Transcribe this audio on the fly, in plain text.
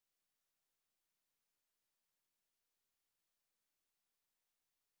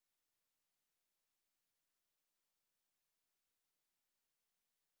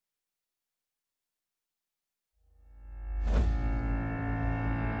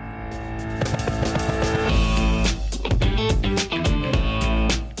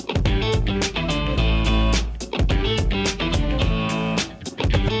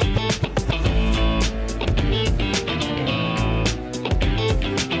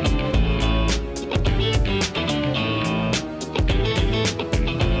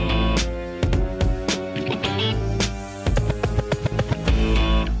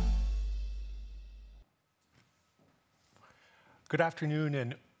Good afternoon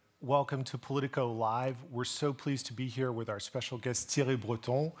and welcome to Politico Live. We're so pleased to be here with our special guest Thierry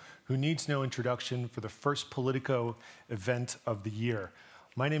Breton, who needs no introduction for the first Politico event of the year.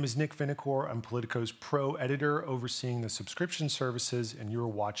 My name is Nick Vinocour. I'm Politico's pro editor overseeing the subscription services, and you're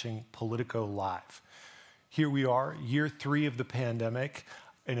watching Politico Live. Here we are, year 3 of the pandemic,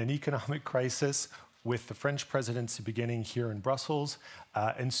 in an economic crisis, with the French presidency beginning here in Brussels,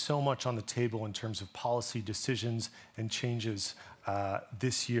 and so much on the table in terms of policy decisions and changes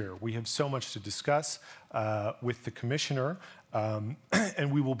this year. We have so much to discuss with the Commissioner,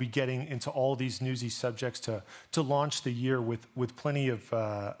 and we will be getting into all these newsy subjects to launch the year with plenty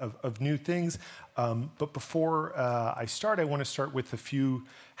of new things. But before I start, I want to start with a few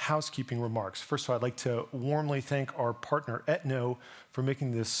housekeeping remarks. First of all, I'd like to warmly thank our partner Ethno for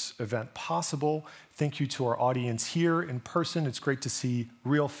making this event possible. Thank you to our audience here in person. It's great to see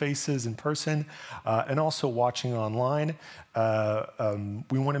real faces in person, and also watching online.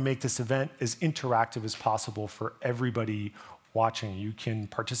 We want to make this event as interactive as possible for everybody watching. You can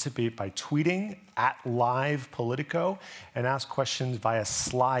participate by tweeting @LivePolitico and ask questions via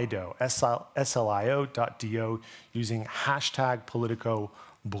Slido, slio.do, using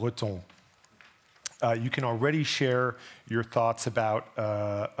 #PoliticoBreton. You can already share your thoughts about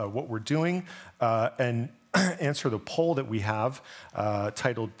what we're doing and answer the poll that we have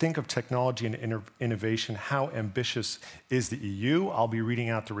titled Think of Technology and Innovation, How Ambitious is the EU? I'll be reading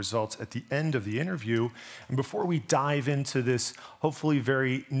out the results at the end of the interview. And before we dive into this hopefully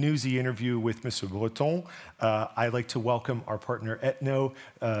very newsy interview with Mr. Breton, I'd like to welcome our partner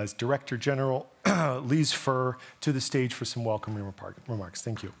Ethno's Director General, Lise Fur, to the stage for some welcoming remarks.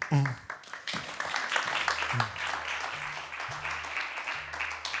 Thank you.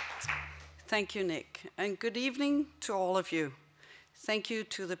 Thank you, Nick, and good evening to all of you. Thank you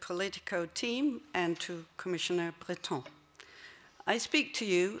to the Politico team and to Commissioner Breton. I speak to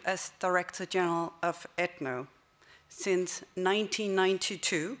you as Director General of Ethno. Since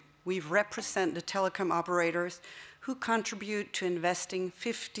 1992, we've represented the telecom operators who contribute to investing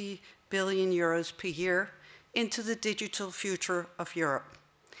 50 billion euros per year into the digital future of Europe.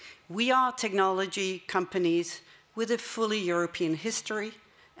 We are technology companies with a fully European history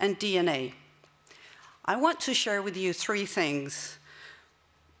and DNA. I want to share with you 3 things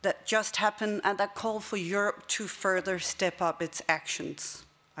that just happened and that call for Europe to further step up its actions.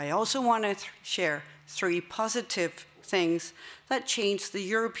 I also want to share 3 positive things that change the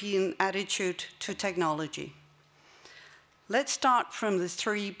European attitude to technology. Let's start from the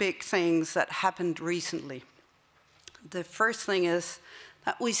 3 big things that happened recently. The first thing is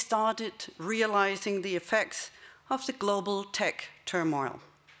that we started realizing the effects of the global tech turmoil.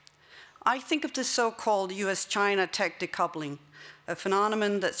 I think of the so-called US-China tech decoupling, a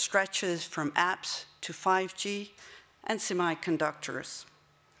phenomenon that stretches from apps to 5G and semiconductors.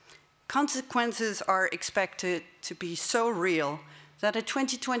 Consequences are expected to be so real that a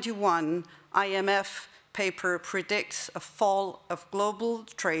 2021 IMF paper predicts a fall of global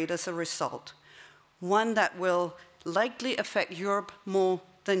trade as a result, one that will likely affect Europe more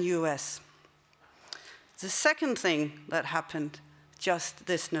than US. The second thing that happened just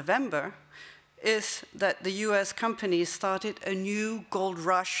this November is that the US companies started a new gold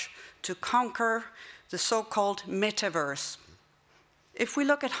rush to conquer the so-called metaverse. If we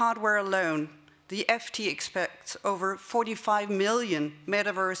look at hardware alone, the FT expects over 45 million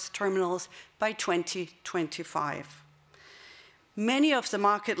metaverse terminals by 2025. Many of the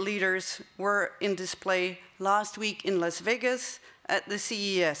market leaders were in display last week in Las Vegas at the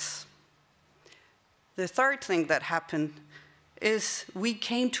CES. The third thing that happened is we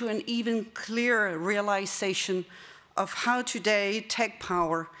came to an even clearer realization of how today tech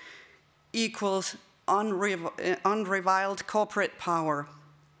power equals unrivaled corporate power.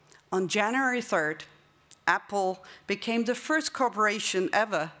 On January 3rd, Apple became the first corporation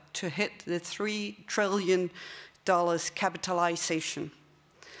ever to hit the $3 trillion capitalization.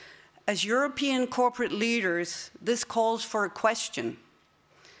 As European corporate leaders, this calls for a question.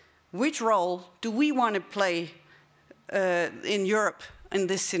 Which role do we want to play in Europe in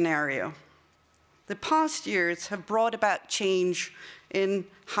this scenario? The past years have brought about change in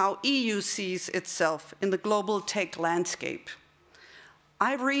how EU sees itself in the global tech landscape.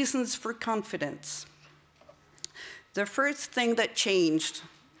 I have reasons for confidence. The first thing that changed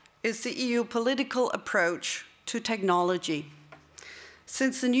is the EU political approach to technology.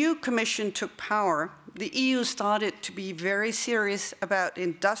 Since the new Commission took power, the EU started to be very serious about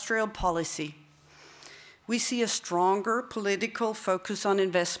industrial policy. We see a stronger political focus on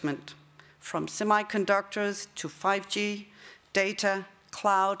investment, from semiconductors to 5G, data,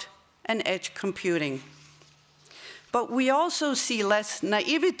 cloud, and edge computing. But we also see less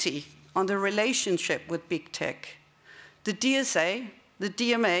naivety on the relationship with big tech. The DSA, the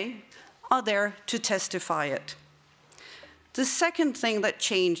DMA, are there to testify it. The second thing that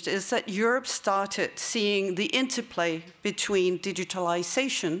changed is that Europe started seeing the interplay between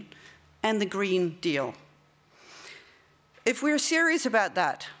digitalization and the Green Deal. If we're serious about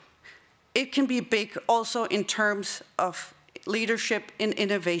that, it can be big also in terms of leadership in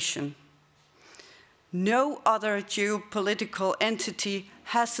innovation. No other geopolitical entity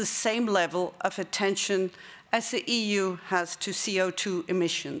has the same level of attention as the EU has to CO2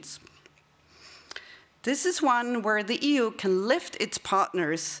 emissions. This is one where the EU can lift its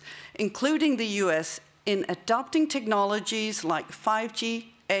partners, including the US, in adopting technologies like 5G,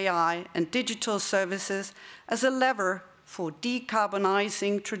 AI, and digital services as a lever for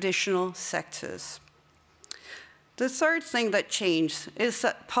decarbonizing traditional sectors. The third thing that changed is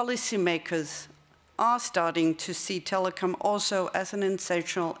that policymakers are starting to see telecom also as an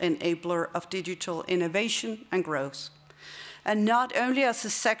essential enabler of digital innovation and growth, and not only as a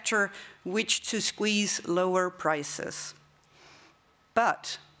sector which to squeeze lower prices.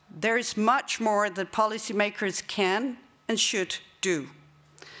 But there is much more that policymakers can and should do.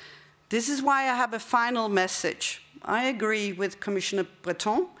 This is why I have a final message. I agree with Commissioner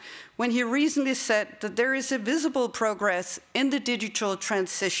Breton when he recently said that there is a visible progress in the digital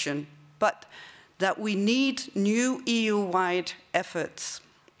transition, but that we need new EU-wide efforts.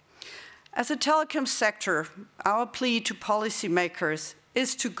 As a telecom sector, our plea to policymakers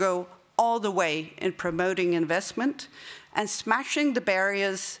is to go all the way in promoting investment and smashing the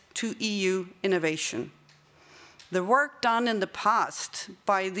barriers to EU innovation. The work done in the past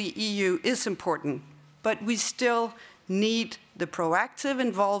by the EU is important, but we still need the proactive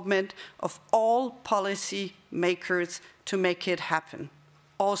involvement of all policy makers to make it happen,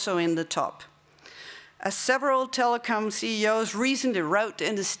 also in the top. As several telecom CEOs recently wrote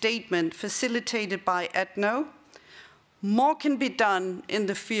in a statement facilitated by ETNO, more can be done in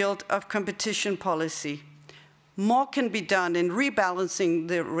the field of competition policy. More can be done in rebalancing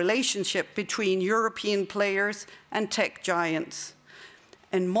the relationship between European players and tech giants.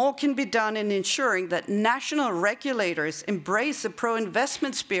 And more can be done in ensuring that national regulators embrace the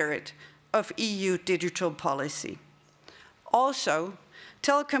pro-investment spirit of EU digital policy. Also,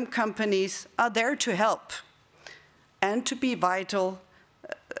 telecom companies are there to help and to be a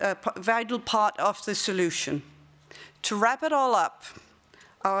vital part of the solution. To wrap it all up,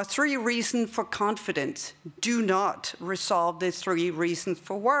 our 3 reasons for confidence do not resolve the 3 reasons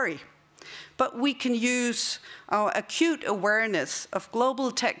for worry. But we can use our acute awareness of global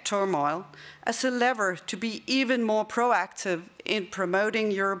tech turmoil as a lever to be even more proactive in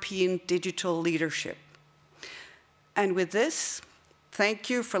promoting European digital leadership. And with this, thank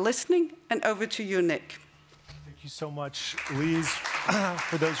you for listening, and over to you, Nick. Thank you so much, Lise,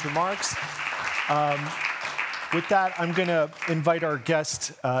 for those remarks. With that, I'm going to invite our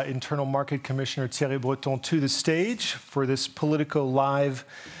guest, Internal Market Commissioner Thierry Breton, to the stage for this Politico Live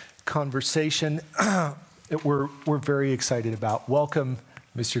conversation that we're very excited about. Welcome,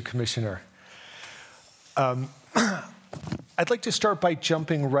 Mr. Commissioner. I'd like to start by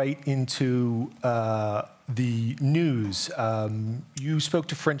jumping right into the news. You spoke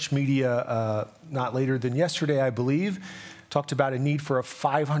to French media not later than yesterday, I believe, talked about a need for a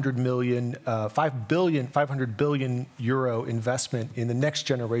 500 billion euro investment in the next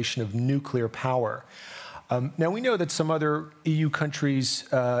generation of nuclear power. Now, we know that some other EU countries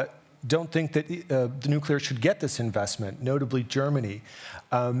don't think that the nuclear should get this investment, notably Germany.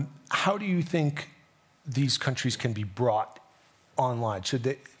 How do you think these countries can be brought online? Should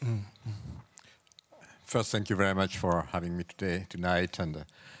they? First, thank you very much for having me tonight, and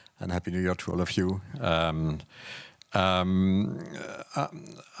Happy New Year to all of you. I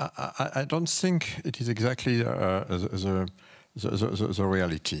don't think it is exactly the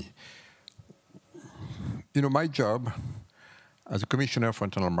reality. You know, my job as a Commissioner for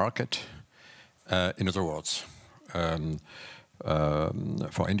Internal Market, in other words,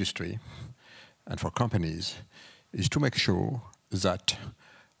 for industry and for companies, is to make sure that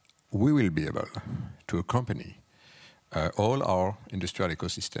we will be able to accompany all our industrial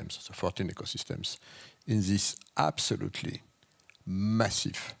ecosystems, the 14 ecosystems, in this absolutely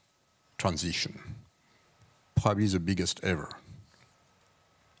massive transition, probably the biggest ever.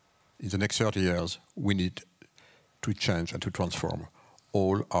 In the next 30 years, we need to change and to transform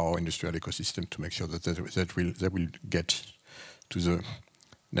all our industrial ecosystem to make sure that they will get to the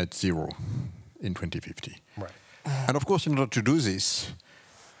net zero in 2050. Right. And of course, in order to do this,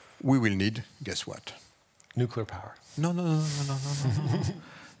 we will need, guess what? Nuclear power. No.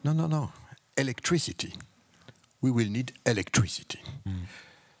 Electricity. we will need electricity.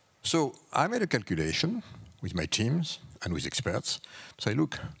 So I made a calculation with my teams and with experts to say,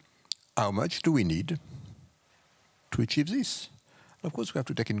 look, how much do we need to achieve this? Of course, we have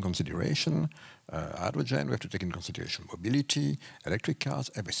to take in consideration hydrogen, we have to take in consideration mobility, electric cars,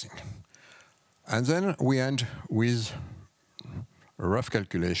 everything. And then we end with a rough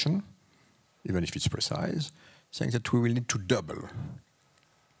calculation, even if it's precise, saying that we will need to double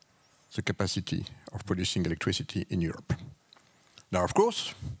the capacity of producing electricity in Europe. Now, of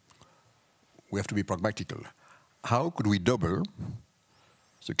course, we have to be pragmatical. How could we double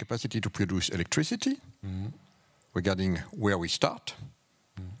the capacity to produce electricity regarding where we start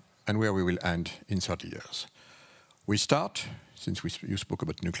and where we will end in 30 years? We start, since you spoke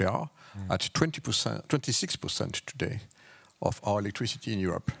about nuclear, at 26% today of our electricity in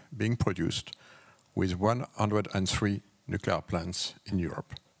Europe being produced with 103 nuclear plants in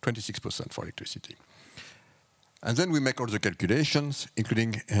Europe, 26% for electricity. And then we make all the calculations,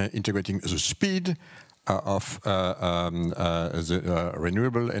 including integrating the speed of the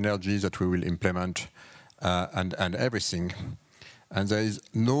renewable energy that we will implement and everything. And there is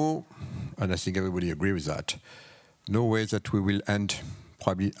no, and I think everybody agrees with that, no way that we will end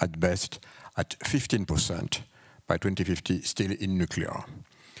probably at best at 15% by 2050 still in nuclear.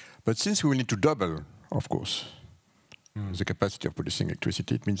 But since we will need to double, of course, the capacity of producing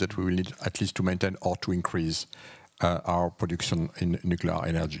electricity, it means that we will need at least to maintain or to increase our production in nuclear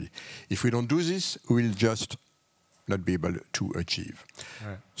energy. If we don't do this, we will just not be able to achieve.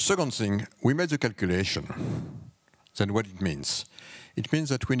 Right. Second thing, we made the calculation. Then what it means? It means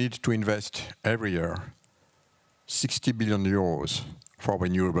that we need to invest every year 60 billion euros for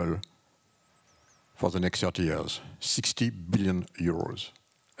renewable for the next 30 years. 60 billion euros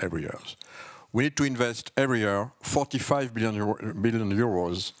every year. We need to invest every year 45 billion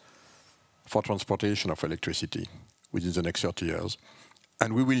euros for transportation of electricity within the next 30 years.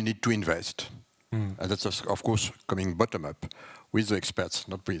 And we will need to invest, and that's of course coming bottom up with the experts,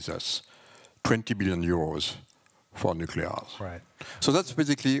 not with us, 20 billion euros for nuclears. Right. So that's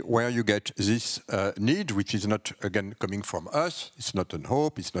basically where you get this need, which is not, again, coming from us. It's not a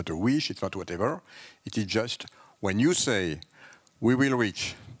hope, it's not a wish, it's not whatever. It is just when you say we will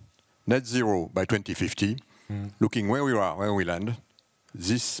reach net zero by 2050, looking where we are, where we land,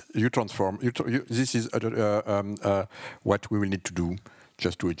 this this is what we will need to do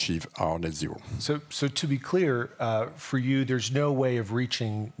just to achieve our net zero. So to be clear, for you, there's no way of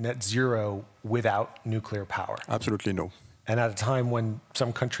reaching net zero without nuclear power? Absolutely no. And at a time when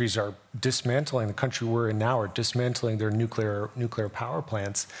some countries are dismantling, the country we're in now are dismantling their nuclear power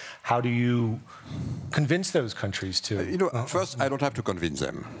plants, how do you convince those countries to? You know, first, I don't have to convince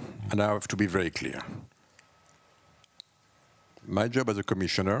them, and I have to be very clear. My job as a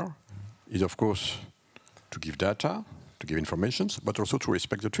commissioner is, of course, to give data, to give information, but also to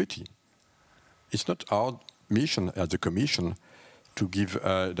respect the treaty. It's not our mission as a commission to give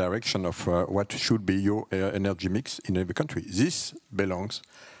a direction of what should be your energy mix in every country. This belongs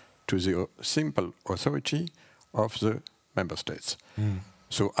to the simple authority of the member states.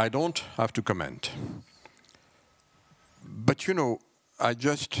 So I don't have to comment. But you know, I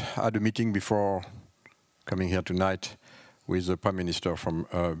just had a meeting before coming here tonight with the Prime Minister from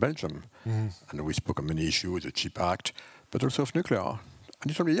Belgium. And we spoke on many issues, the CHIP Act, but also of nuclear.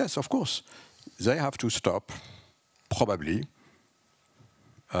 And he told me, yes, of course, they have to stop, probably,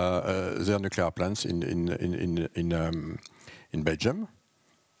 their nuclear plants in Belgium.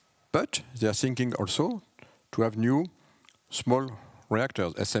 But they are thinking also to have new small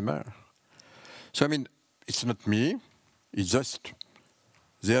reactors, SMR. So, I mean, it's not me, it's just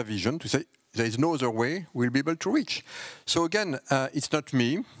their vision to say, there is no other way we'll be able to reach. So again, it's not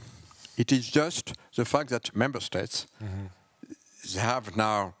me. It is just the fact that member states they have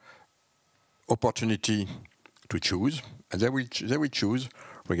now opportunity to choose, and they will choose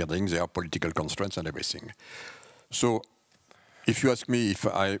regarding their political constraints and everything. So, if you ask me if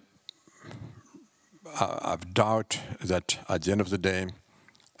I have doubt that at the end of the day,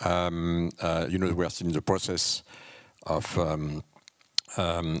 you know, we are still in the process of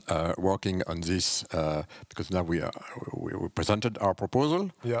working on this because now we presented our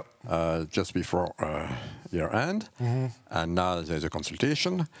proposal just before year end, and now there's a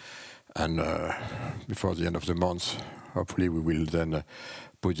consultation, and before the end of the month, hopefully we will then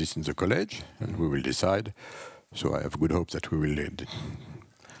put this in the college and we will decide. So I have good hope that we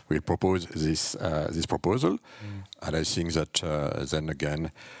will propose this proposal, and I think that then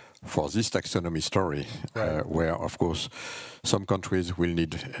again, for this taxonomy story, where, of course, some countries will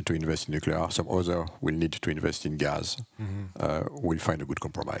need to invest in nuclear, some others will need to invest in gas, we'll find a good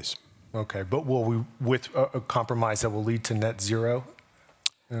compromise. Okay, but will we, with a compromise that will lead to net zero?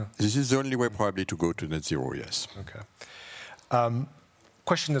 Yeah. This is the only way probably to go to net zero, yes. Okay.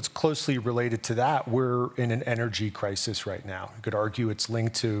 Question that's closely related to that, we're in an energy crisis right now. You could argue it's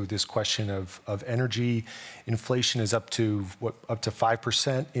linked to this question of energy. Inflation is up to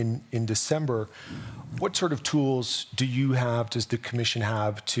 5% in December. What sort of tools do you have, does the Commission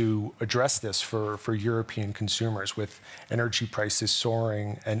have to address this for European consumers with energy prices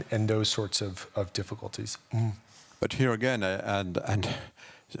soaring and those sorts of difficulties? But here again,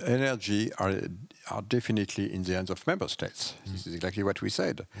 energy are definitely in the hands of member states. This is exactly what we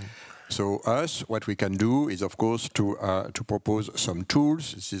said. So us, what we can do is, of course, to propose some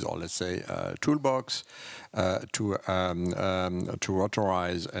tools. This is, or let's say, toolbox to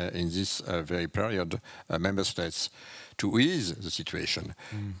authorize in this very period member states to ease the situation,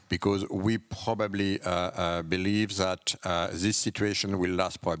 because we probably believe that this situation will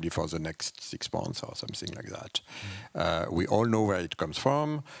last probably for the next 6 months or something like that. We all know where it comes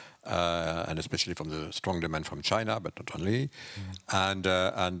from, and especially from the strong demand from China, but not only. And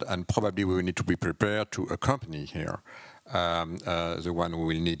probably we will need to be prepared to accompany here the one who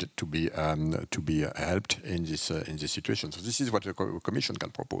will need to be helped in this situation. So this is what the Commission can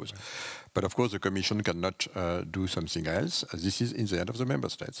propose. But of course, the Commission cannot do something else. This is in the hand of the member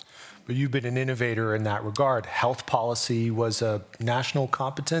states. But you've been an innovator in that regard. Health policy was a national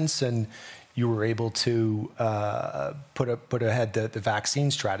competence, and you were able to put ahead the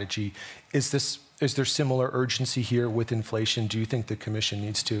vaccine strategy. Is there similar urgency here with inflation? Do you think the Commission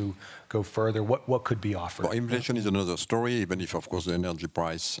needs to go further? What could be offered? Well, inflation is another story, even if, of course, the energy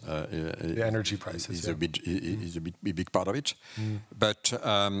price is a big part of it. But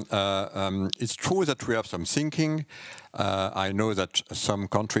it's true that we have some thinking. I know that some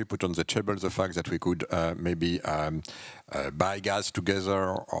country put on the table the fact that we could maybe buy gas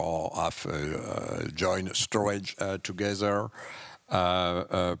together or have joint storage together.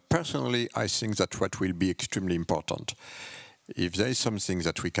 Personally, I think that what will be extremely important, if there is something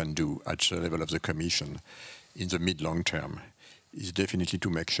that we can do at the level of the Commission in the mid-long term, is definitely to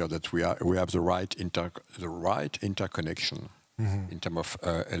make sure that we have the right interconnection in terms of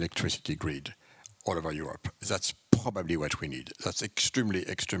electricity grid all over Europe. That's probably what we need. That's extremely,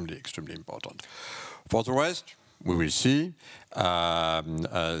 extremely, extremely important. For the rest, we will see.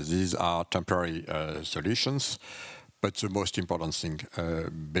 These are temporary solutions. But the most important thing,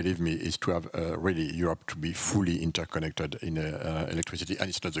 believe me, is to have really Europe to be fully interconnected in electricity, and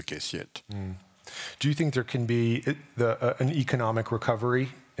it's not the case yet. Do you think there can be an economic recovery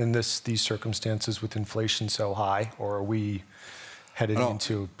in these circumstances with inflation so high, or are we headed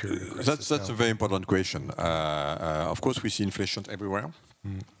into a period of crisis? That's a very important question. Of course, we see inflation everywhere.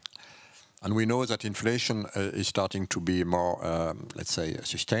 And we know that inflation is starting to be more, let's say,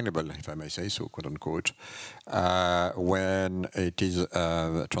 sustainable, if I may say so, quote unquote, when it is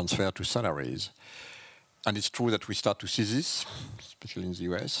transferred to salaries. And it's true that we start to see this, especially in the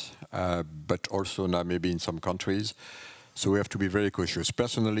US, but also now maybe in some countries. So we have to be very cautious.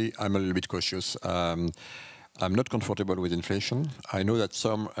 Personally, I'm a little bit cautious. I'm not comfortable with inflation. I know that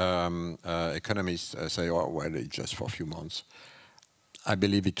some economists say, oh, well, it's just for a few months. I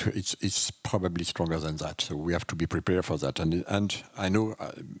believe it's probably stronger than that, so we have to be prepared for that. And I know,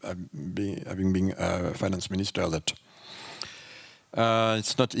 having been a finance minister, that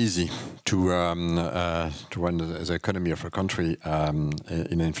it's not easy to run the economy of a country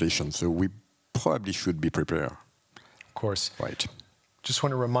in inflation. So we probably should be prepared. Of course. Right. Just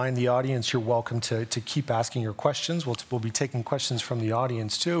want to remind the audience you're welcome to keep asking your questions. We'll be taking questions from the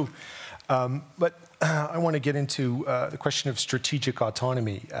audience too. But I want to get into the question of strategic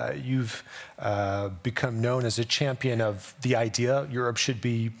autonomy. You've become known as a champion of the idea Europe should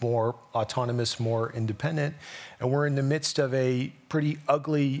be more autonomous, more independent. And we're in the midst of a pretty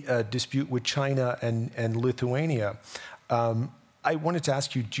ugly dispute with China and Lithuania. I wanted to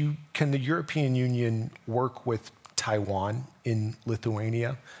ask you, can the European Union work with Taiwan in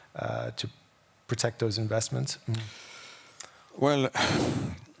Lithuania to protect those investments? Well,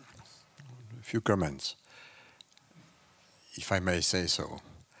 few comments, if I may say so.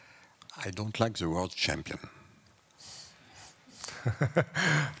 I don't like the word champion.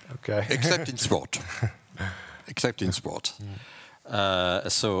 Okay. Except in sport. Except in sport.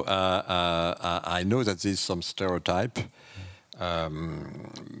 So I know that there's some stereotype.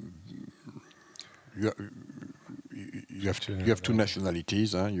 You have two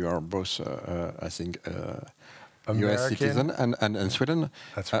nationalities. You are both, I think, US citizen and Sweden.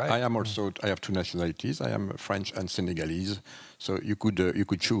 That's right. I am also. I have two nationalities. I am French and Senegalese. So you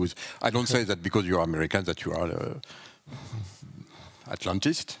could choose. I don't say that because you are American that you are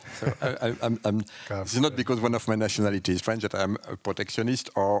Atlantist. So this is not because one of my nationality is French that I'm a protectionist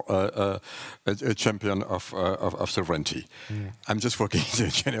or a champion of sovereignty. I'm just working in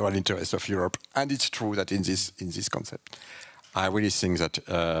the general interest of Europe. And it's true that in this concept, I really think that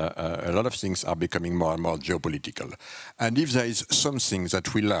a lot of things are becoming more and more geopolitical. And if there is something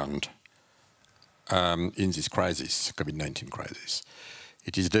that we learned in this crisis, COVID-19 crisis,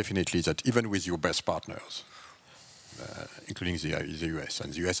 it is definitely that even with your best partners, including the US,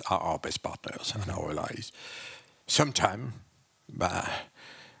 and the US are our best partners and our allies, sometimes,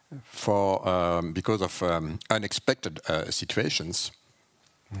 because of unexpected situations,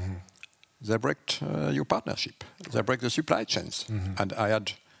 they break your partnership. They break the supply chains. And I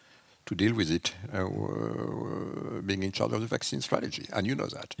had to deal with it being in charge of the vaccine strategy. And you know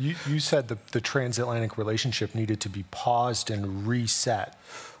that. You said the transatlantic relationship needed to be paused and reset.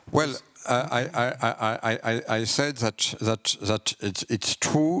 Well, I said that it's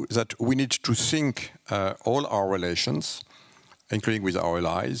true that we need to think all our relations, including with our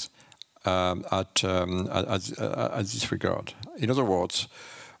allies, at this regard. In other words,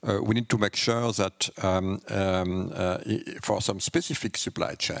 we need to make sure that for some specific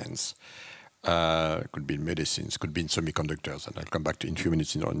supply chains, could be in medicines, could be in semiconductors, and I'll come back to in a few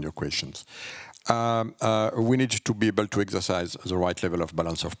minutes on your questions. We need to be able to exercise the right level of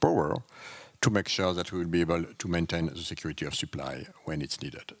balance of power to make sure that we will be able to maintain the security of supply when it's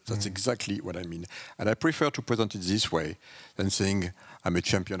needed. That's exactly what I mean. And I prefer to present it this way than saying I'm a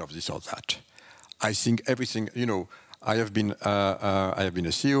champion of this or that. I think everything, you know, I have been a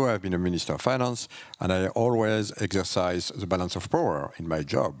CEO, I have been a Minister of Finance, and I always exercise the balance of power in my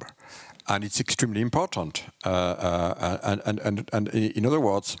job. And it's extremely important. And in other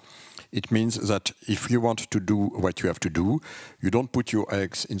words, it means that if you want to do what you have to do, you don't put your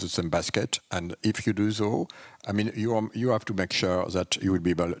eggs in the same basket. And if you do so, I mean, you have to make sure that you will be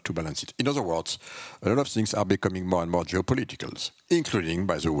able to balance it. In other words, a lot of things are becoming more and more geopolitical, including,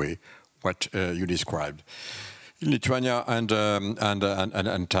 by the way, what you described. In Lithuania and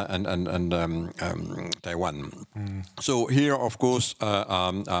Taiwan. So here, of course,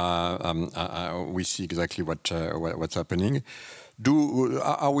 we see exactly what's happening.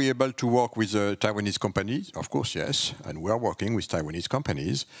 Are we able to work with Taiwanese companies? Of course, yes, and we are working with Taiwanese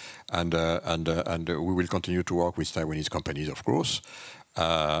companies, and we will continue to work with Taiwanese companies, of course.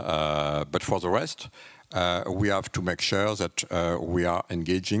 But for the rest, we have to make sure that we are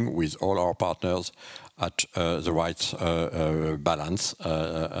engaging with all our partners at the right balance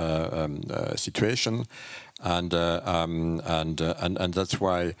situation, and that's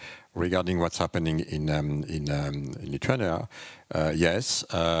why, regarding what's happening in Lithuania, yes,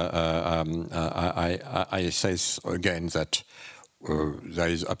 I say again that there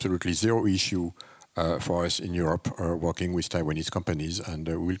is absolutely zero issue for us in Europe working with Taiwanese companies, and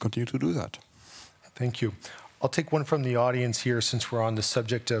we will continue to do that. Thank you. I'll take one from the audience here since we're on the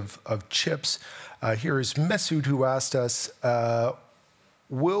subject of chips. Here is Masoud, who asked us,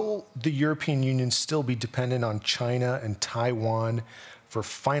 will the European Union still be dependent on China and Taiwan for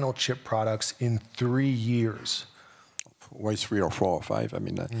final chip products in 3 years? Why 3 or 4 or 5? I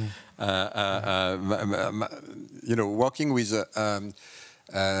mean, you know, working with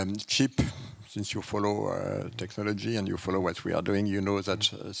chip, since you follow technology and you follow what we are doing, you know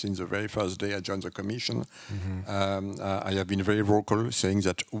that since the very first day I joined the Commission, I have been very vocal saying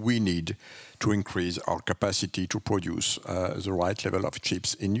that we need to increase our capacity to produce the right level of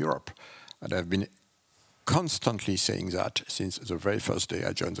chips in Europe. And I've been constantly saying that since the very first day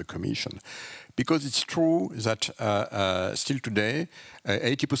I joined the Commission. Because it's true that still today,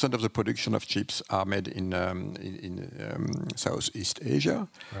 80% of the production of chips are made in Southeast Asia.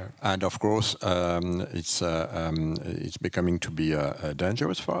 Right. And of course, it's becoming to be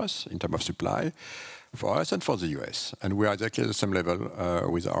dangerous for us in terms of supply, for us and for the US. And we are exactly at the same level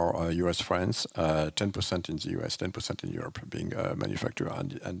with our US friends, 10% in the US, 10% in Europe being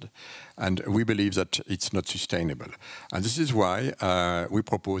manufactured. And we believe that it's not sustainable. And this is why we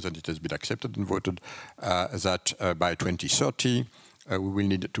propose, and it has been accepted and voted, that by 2030, we will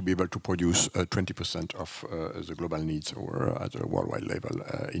need to be able to produce 20% of the global needs or at a worldwide level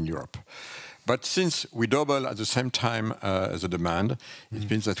in Europe. But since we double at the same time the demand, it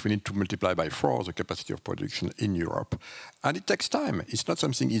means that we need to multiply by 4 the capacity of production in Europe. And it takes time. It's not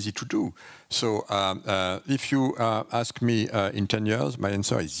something easy to do. So if you ask me in 10 years, my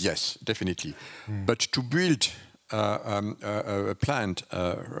answer is yes, definitely. But to build a plant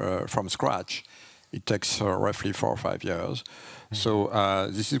from scratch, it takes roughly 4 or 5 years. So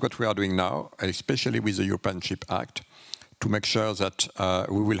this is what we are doing now, especially with the European Chip Act, to make sure that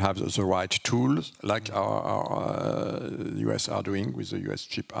we will have the right tools, like our US are doing with the US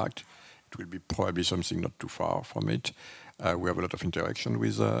CHIP Act. It will be probably something not too far from it. We have a lot of interaction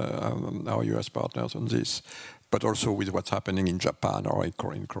with our US partners on this, but also with what's happening in Japan or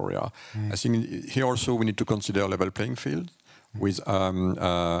in Korea. I think here also we need to consider level playing field with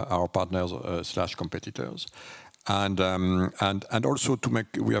our partners / competitors, and also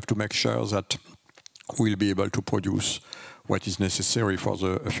we have to make sure that we'll be able to produce what is necessary for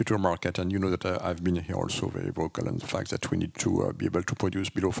the future market. And you know that I've been here also very vocal on the fact that we need to be able to produce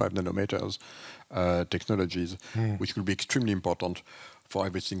below 5 nanometers technologies, which will be extremely important for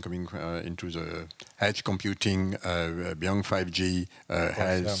everything coming into the edge computing, beyond 5G,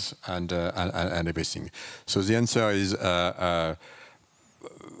 health, and everything. So the answer is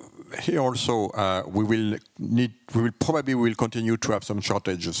here also we will probably continue to have some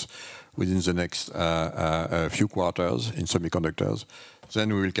shortages within the next few quarters in semiconductors.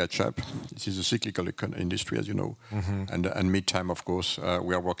 Then we will catch up. This is a cyclical industry, as you know. And mid-time, of course,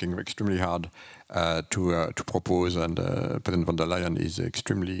 we are working extremely hard to propose, and President von der Leyen is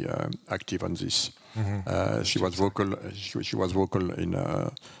extremely active on this. She was vocal. She was vocal in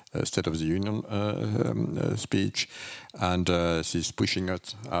State of the Union speech, and she's pushing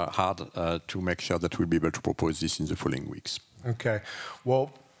us hard to make sure that we'll be able to propose this in the following weeks. Okay.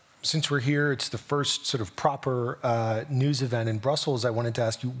 Well, since we're here, it's the first sort of proper news event in Brussels. I wanted to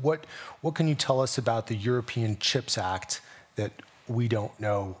ask you, what can you tell us about the European Chips Act that we don't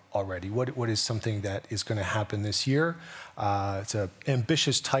know already? What is something that is going to happen this year? It's an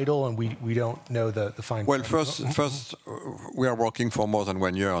ambitious title, and we don't know the fine. Well, first, we are working for more than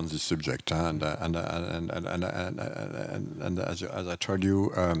 1 year on this subject, and as I told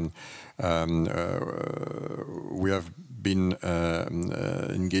you, we have been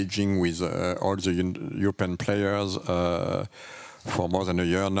engaging with all the European players for more than a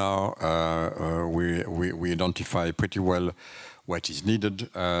year now. We identify pretty well what is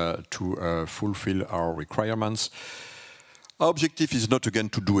needed to fulfill our requirements. Our objective is not, again,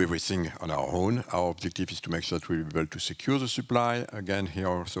 to do everything on our own. Our objective is to make sure that we'll be able to secure the supply. Again, here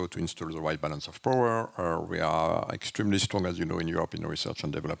also to install the right balance of power. We are extremely strong, as you know, in Europe in research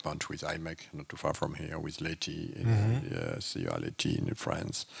and development with IMEC, not too far from here, with Leti, Leti in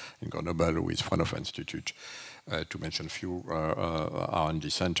France, in Grenoble, with Fraunhofer Institute, to mention a few R&D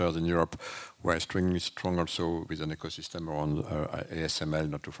centers in Europe. We're extremely strong also with an ecosystem around ASML,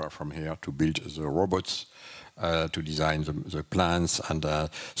 not too far from here, to build the robots, to design the plants, and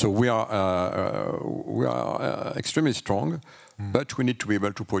so we are extremely strong, but we need to be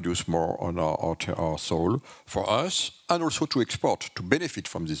able to produce more on our soil for us, and also to export, to benefit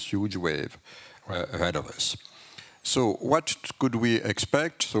from this huge wave ahead of us. So what could we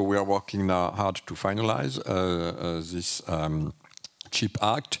expect? So we are working now hard to finalize this CHIP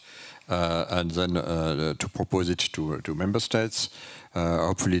Act, and then to propose it to member states.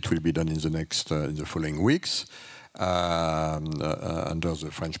 Hopefully it will be done in the following weeks under the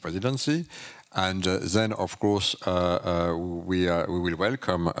French presidency. And then, of course, we will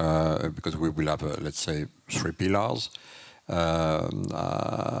welcome, because we will have, let's say, 3 pillars.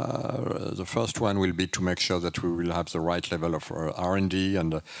 The first one will be to make sure that we will have the right level of R&D,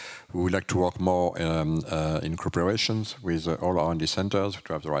 and we would like to work more in cooperations with all R&D centers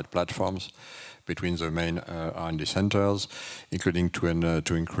to have the right platforms between the main R&D centers, including to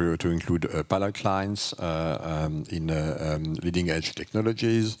include pilot lines in leading-edge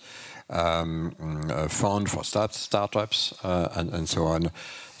technologies, fund for startups, and so on.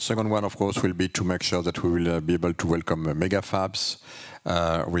 Second one, of course, will be to make sure that we will be able to welcome mega fabs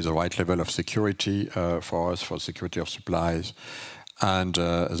with the right level of security for us, for security of supplies. And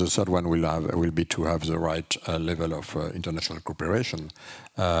the third one will be to have the right level of international cooperation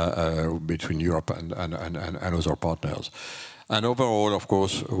between Europe and other partners. And overall, of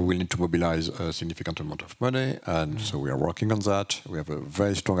course, we need to mobilize a significant amount of money, and so we are working on that. We have a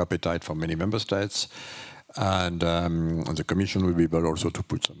very strong appetite from many member states, and the Commission will be able also to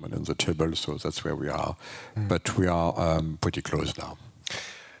put some money on the table, so that's where we are. But we are pretty close now.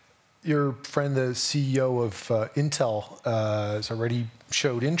 Your friend, the CEO of Intel, has already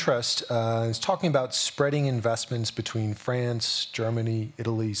showed interest. Is talking about spreading investments between France, Germany,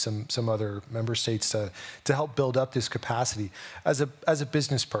 Italy, some other member states to help build up this capacity. As a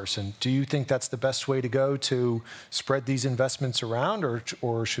business person, do you think that's the best way to go, to spread these investments around,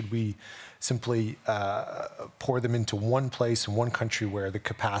 or should we simply pour them into one place in one country where the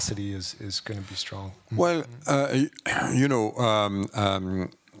capacity is going to be strong? Well, you know.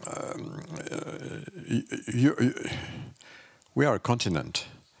 We are a continent,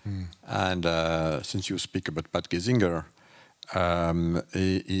 and since you speak about Pat Gessinger,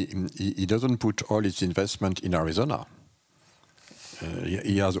 he doesn't put all his investment in Arizona.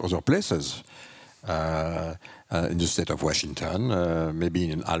 He has other places. In the state of Washington, maybe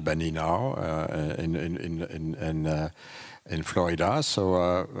in Albany now, in Florida.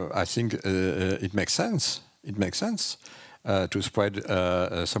 So I think it makes sense. It makes sense to spread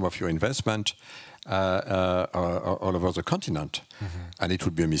some of your investment all over the continent. And it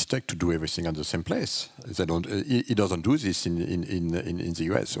would be a mistake to do everything at the same place. They don't. He doesn't do this in the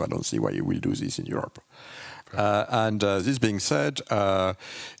US, so I don't see why he will do this in Europe. And this being said,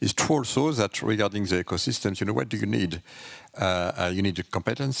 it's true also that regarding the ecosystems, you know, what do you need? You need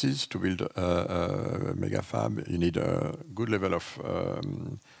competencies to build a mega fab. You need a good level of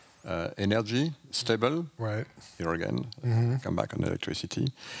energy, stable. Right. Here again, come back on electricity.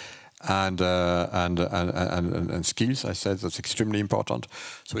 And skills, I said, that's extremely important.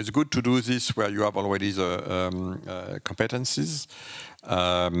 So it's good to do this where you have already the competencies.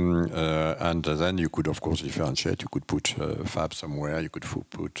 And then you could, of course, differentiate. You could put fab somewhere. You could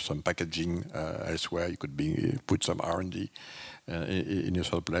put some packaging elsewhere. You could put some R&D in a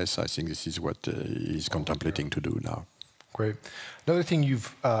third place. I think this is what he's contemplating to do now. Great. Another thing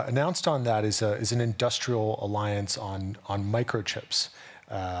you've announced on that is an industrial alliance on microchips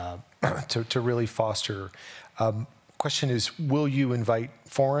to really foster. Question is, will you invite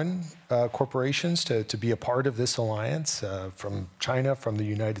foreign corporations to be a part of this alliance from China, from the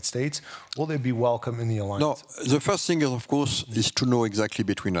United States? Will they be welcome in the alliance? No, the first thing, of course, is to know exactly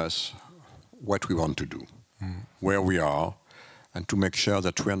between us what we want to do, where we are, and to make sure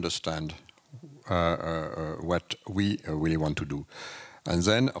that we understand what we really want to do. And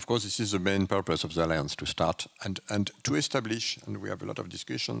then, of course, this is the main purpose of the alliance, to start and to establish, and we have a lot of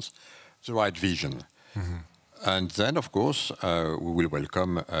discussions, the right vision. And then, of course, we will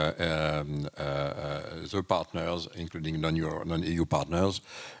welcome the partners, including non-EU partners,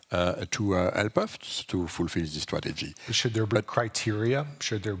 to help us to fulfill this strategy. Should there be criteria?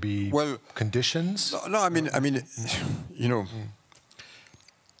 Should there be conditions? No, I mean, you know,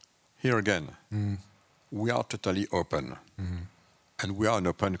 here again, we are totally open, and we are an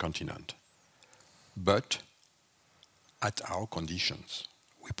open continent, but at our conditions.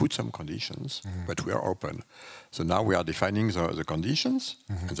 We put some conditions, but we are open. So now we are defining the conditions,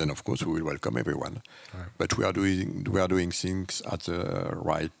 and then of course we will welcome everyone. Right. But we are doing things at the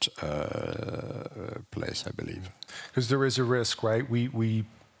right place, I believe. Because there is a risk, right? We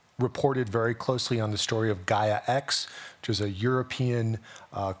reported very closely on the story of Gaia X, which is a European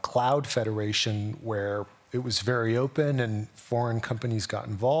cloud federation where it was very open and foreign companies got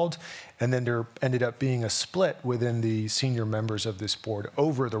involved. And then there ended up being a split within the senior members of this board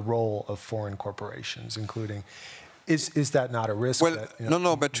over the role of foreign corporations, including, is that not a risk? Well, that, you know,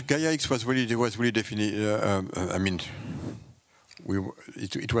 no, but Gaia X was really definitely, I mean,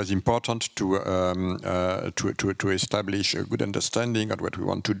 it was important to establish a good understanding of what we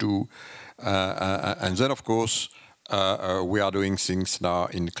want to do. And then, of course, we are doing things now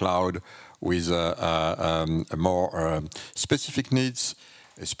in cloud with more specific needs,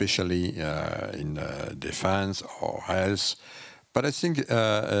 especially in defense or health. But I think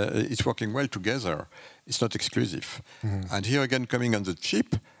it's working well together. It's not exclusive. And here again, coming on the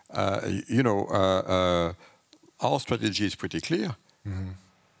chip, you know, our strategy is pretty clear.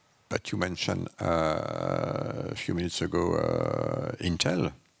 But you mentioned a few minutes ago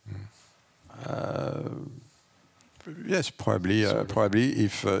Intel. Yes, probably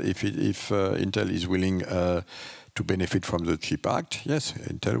if Intel is willing to benefit from the CHIP Act, yes,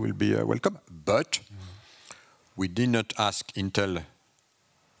 Intel will be welcome. But we did not ask Intel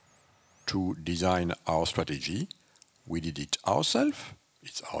to design our strategy. We did it ourselves.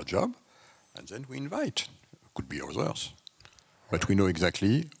 It's our job. And then we invite. Could be others. But we know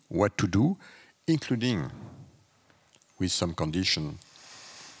exactly what to do, including with some condition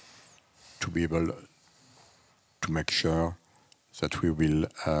to be able to make sure that we will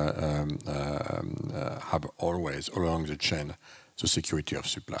have always, along the chain, the security of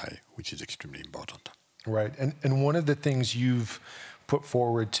supply, which is extremely important. Right, and one of the things you've put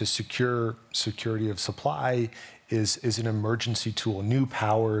forward to secure security of supply is an emergency tool, new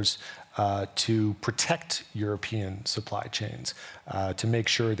powers to protect European supply chains, to make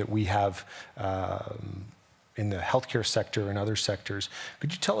sure that we have in the healthcare sector and other sectors.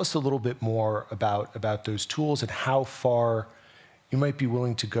 Could you tell us a little bit more about those tools and how far you might be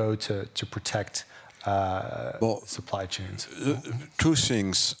willing to go to protect supply chains? Two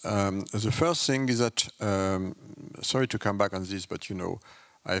things. The first thing is that, sorry to come back on this, but you know,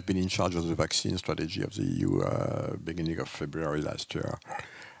 I've been in charge of the vaccine strategy of the EU beginning of February last year.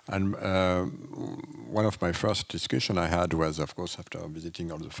 And one of my first discussion I had was, of course, after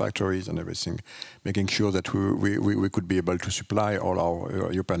visiting all the factories and everything, making sure that we could be able to supply all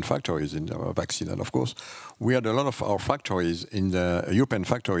our European factories in our vaccine. And of course, we had a lot of our factories in the European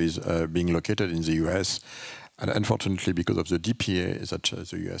factories being located in the US. And unfortunately, because of the DPA that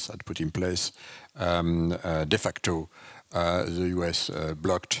the US had put in place, de facto, the US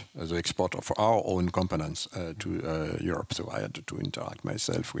blocked the export of our own components to Europe. So I had to interact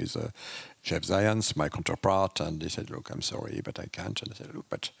myself with Jeff Zients, my counterpart, and they said, look, I'm sorry, but I can't. And I said, look,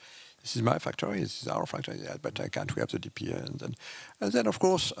 but this is my factory, this is our factory, yeah, but I can't, we have the DPA. And then of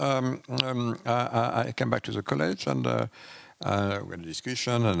course, I came back to the college and we had a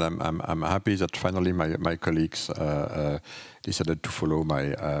discussion, and I'm happy that finally my colleagues decided to follow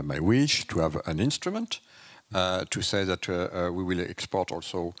my wish to have an instrument to say that we will export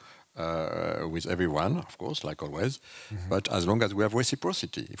also with everyone, of course, like always, but as long as we have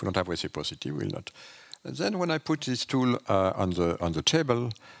reciprocity. If we don't have reciprocity, we will not. And then when I put this tool on the table,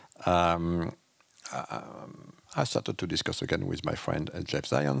 I started to discuss again with my friend Jeff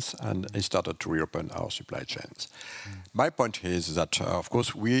Zients, and he started to reopen our supply chains. My point is that, of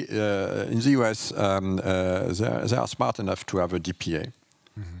course, we in the US, they are smart enough to have a DPA.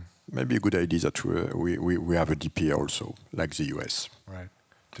 Maybe a good idea that we have a DPA also, like the US. Right.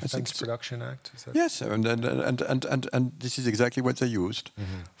 Defense Production Act? Is that yes, and this is exactly what they used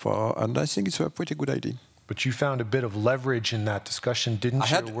for, and I think it's a pretty good idea. But you found a bit of leverage in that discussion, didn't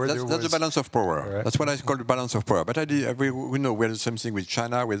you? That's the balance of power. Right. That's what I call the balance of power. But we know we have the same thing with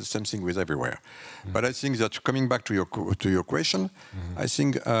China, we have the same thing with everywhere. But I think that coming back to your question, I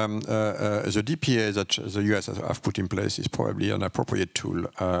think the DPA that the US have put in place is probably an appropriate tool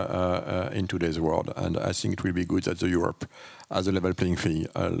in today's world. And I think it will be good that the Europe, as a level playing field,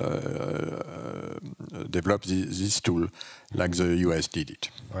 develop this tool like the US did it.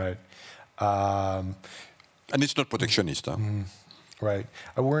 Right. And it's not protectionist. Right.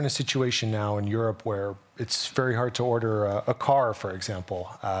 We're in a situation now in Europe where it's very hard to order a car, for example.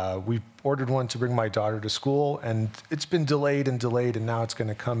 We ordered one to bring my daughter to school, and it's been delayed, and now it's going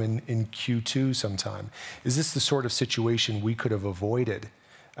to come in Q2 sometime. Is this the sort of situation we could have avoided,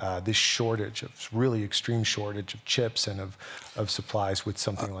 this shortage, of really extreme shortage of chips and of supplies with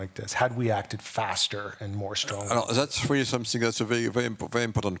something like this? Had we acted faster and more strongly? That's really something that's a very, very, very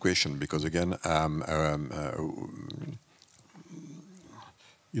important question, because again,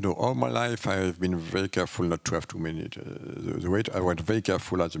 you know, all my life I've been very careful not to have too many. The way I was very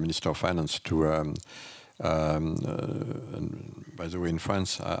careful as a Minister of Finance to. And by the way, in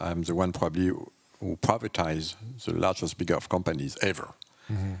France, I'm the one probably who privatized the largest, bigger of companies ever.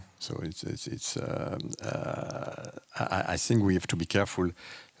 So I think we have to be careful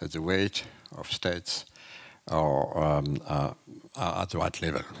that the weight of states are at the right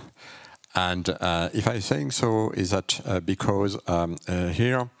level. And if I'm saying so, is that because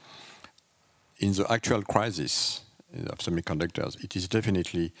here, in the actual crisis of semiconductors, it is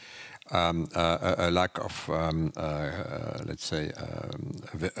definitely a lack of, let's say,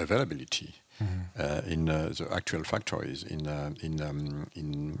 availability. In the actual factories in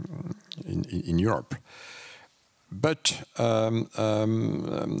Europe, but and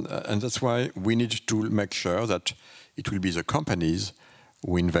that's why we need to make sure that it will be the companies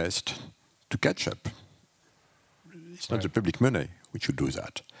who invest to catch up. It's not the public money which should do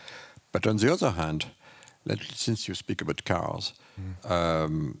that. But on the other hand, since you speak about cars,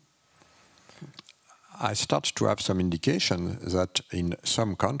 I start to have some indication that in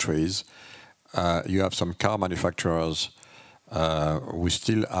some countries. You have some car manufacturers who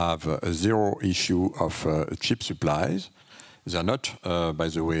still have a zero issue of chip supplies. They are not, by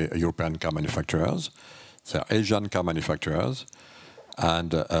the way, European car manufacturers. They are Asian car manufacturers.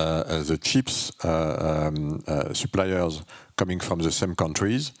 And the chips suppliers coming from the same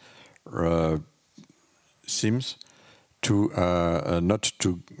countries seems to not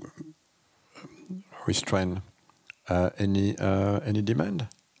to restrain any demand.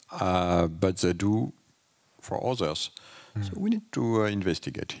 But they do for others. So we need to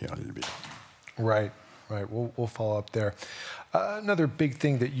investigate here a little bit. Right, right. We'll follow up there. Another big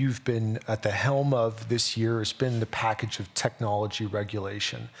thing that you've been at the helm of this year has been the package of technology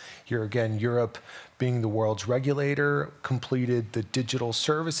regulation. Here again, Europe, being the world's regulator, completed the Digital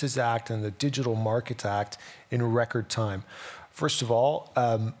Services Act and the Digital Markets Act in record time. First of all,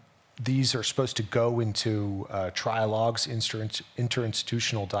 these are supposed to go into trialogues,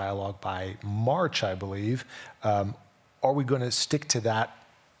 interinstitutional dialogue by March, I believe. Are we going to stick to that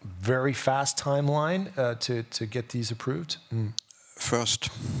very fast timeline to get these approved? First,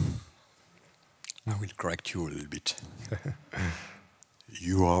 I will correct you a little bit.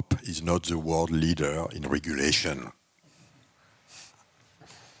 Europe is not the world leader in regulation.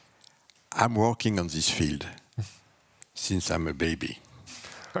 I'm working on this field since I'm a baby.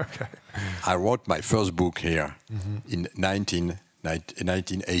 Okay. I wrote my first book here in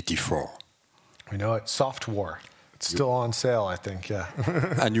 1984. We know it. Soft War. It's still on sale, I think. Yeah.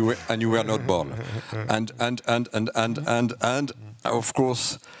 and you were not born. And of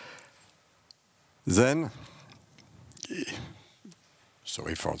course, then.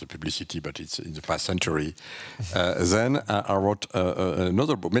 Sorry for the publicity, but it's in the past century. Then I wrote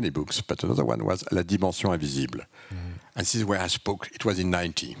another book, many books, but another one was La Dimension Invisible. And this is where I spoke, it was in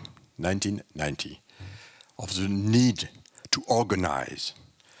 1990, of the need to organize,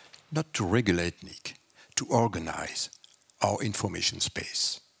 not to regulate, Nick, to organize our information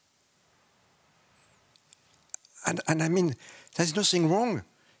space. And I mean, there's nothing wrong.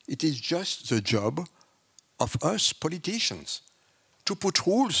 It is just the job of us politicians to put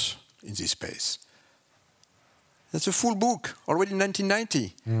rules in this space. That's a full book, already in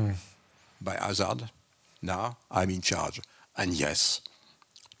 1990, by Hazard. Now I'm in charge. And yes,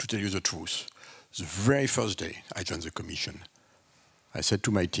 to tell you the truth, the very first day I joined the Commission, I said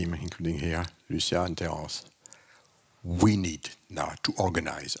to my team, including here, Lucia and Terence, we need now to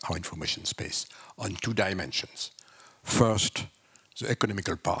organize our information space on two dimensions. First, the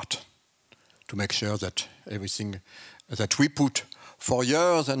economical part, to make sure that everything that we put for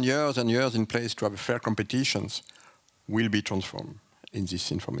years and years and years in place to have fair competitions will be transformed in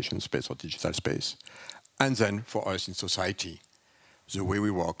this information space or digital space. And then for us in society, the way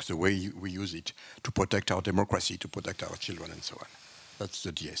we work, the way we use it to protect our democracy, to protect our children and so on. That's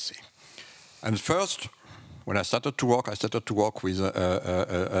the DSA. And first, when I started to work with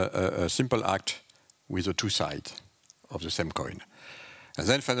a simple act with the two sides of the same coin. And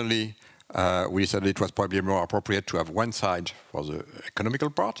then finally, we decided it was probably more appropriate to have one side for the economical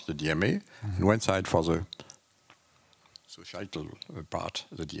part, the DMA, and one side for the societal part,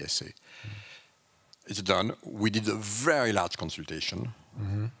 the DSA. It's done. We did a very large consultation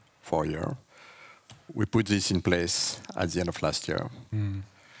for a year. We put this in place at the end of last year.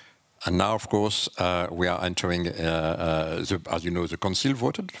 And now, of course, we are entering, as you know, the Council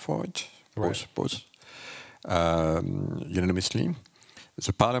voted for it, both unanimously.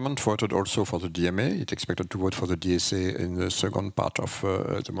 The Parliament voted also for the DMA. It's expected to vote for the DSA in the second part of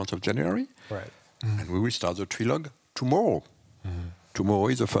the month of January. Right. And we will start the trilogue tomorrow. Tomorrow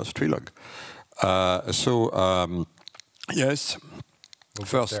is the first trilogue. Yes,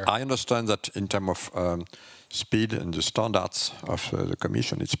 first, I understand that in terms of speed and the standards of the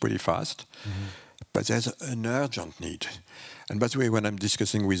Commission, it's pretty fast. But there's an urgent need. And by the way, when I'm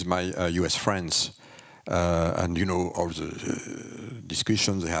discussing with my US friends, and you know all the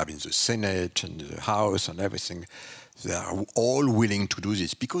discussions they have in the Senate and the House and everything, they are all willing to do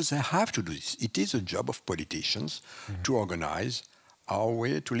this because they have to do this. It is a job of politicians to organize our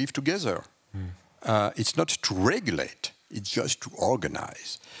way to live together. It's not to regulate, it's just to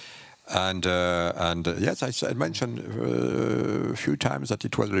organize. And yes, I mentioned a few times that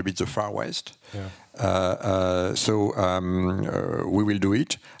it was a little bit the Far West. We will do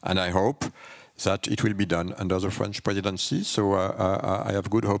it, and I hope that it will be done under the French presidency. So I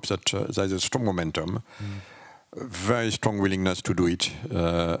have good hopes that there is a strong momentum, very strong willingness to do it.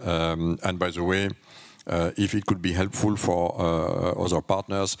 And by the way, if it could be helpful for other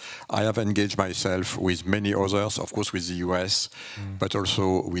partners, I have engaged myself with many others, of course with the US, but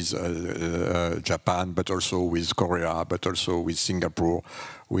also with Japan, but also with Korea, but also with Singapore,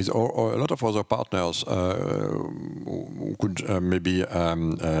 with a lot of other partners who could maybe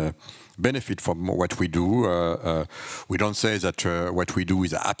benefit from what we do. We don't say that what we do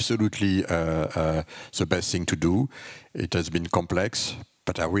is absolutely the best thing to do. It has been complex,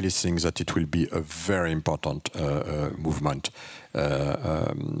 but I really think that it will be a very important movement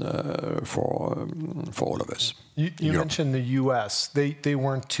for all of us. You mentioned the US. They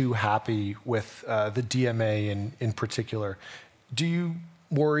weren't too happy with the DMA in particular. Do you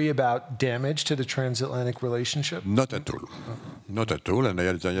worry about damage to the transatlantic relationship? Not at all. Not at all. And I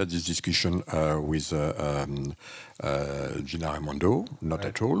had this discussion with Gina Raimondo. Not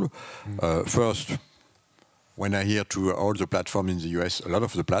at all. First, when I hear to all the platforms in the US, a lot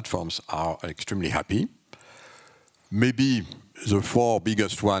of the platforms are extremely happy. Maybe the four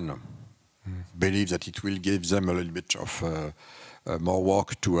biggest ones believe that it will give them a little bit of more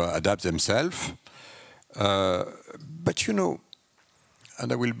work to adapt themselves. But you know,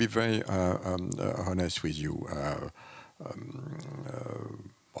 and I will be very honest with you.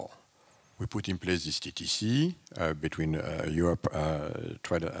 We put in place this TTC between Europe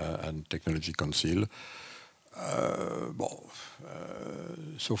Trade and Technology Council.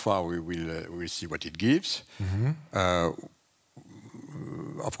 So far, we will see what it gives.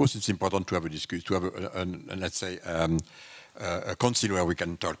 Of course, it's important to have a discussion, to have let's say a council where we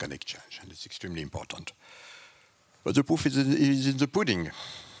can talk and exchange, and it's extremely important. But the proof is in the pudding.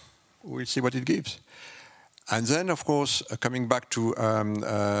 We'll see what it gives. And then, of course, coming back to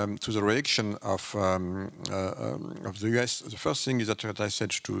the reaction of the US, the first thing is that what I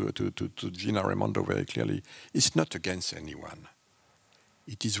said to Gina Raimondo very clearly, it's not against anyone.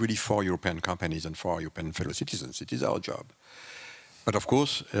 It is really for European companies and for European fellow citizens. It is our job. But of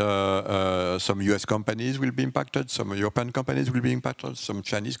course, some US companies will be impacted, some European companies will be impacted, some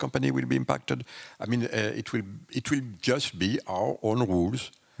Chinese company will be impacted. I mean, it will just be our own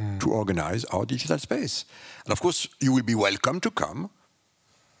rules to organize our digital space. And of course, you will be welcome to come,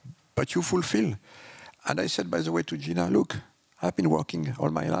 but you fulfill. And I said, by the way, to Gina, look, I've been working all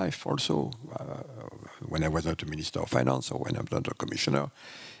my life also, when I was not a Minister of Finance or when I'm not a commissioner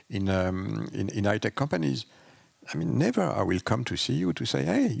in high-tech companies. I mean, never I will come to see you to say,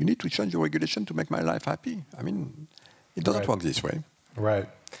 hey, you need to change your regulation to make my life happy. I mean, it doesn't work this way. Right.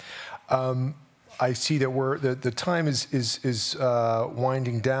 I see that the time is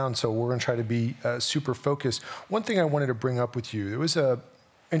winding down, so we're going to try to be super focused. One thing I wanted to bring up with you, there was a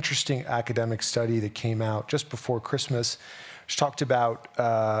interesting academic study that came out just before Christmas, which talked about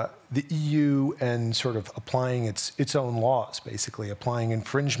the EU and sort of applying its own laws, basically applying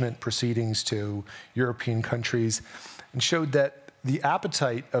infringement proceedings to European countries, and showed that the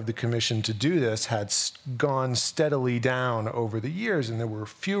appetite of the Commission to do this had gone steadily down over the years, and there were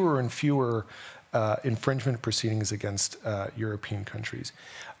fewer and fewer infringement proceedings against European countries.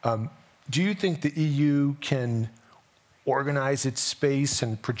 Do you think the EU can organize its space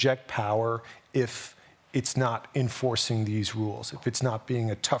and project power if it's not enforcing these rules, if it's not being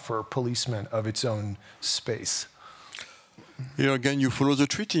a tougher policeman of its own space? Here again, you follow the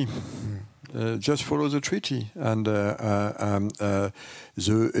treaty. Just follow the treaty. And the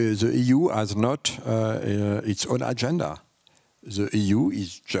EU has not its own agenda. The EU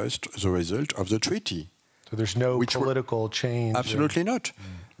is just the result of the treaty. So there's no political change? Absolutely not.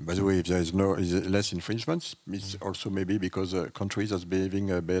 By the way, if there is less infringements, it's also maybe because countries are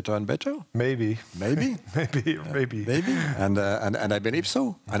behaving better and better. Maybe. Maybe. Maybe. And I believe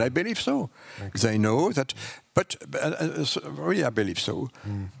so. And I believe so. They know that. But really, I believe so.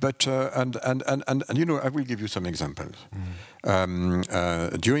 But and you know, I will give you some examples.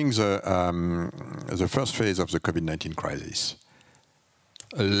 During the first phase of the COVID-19 crisis,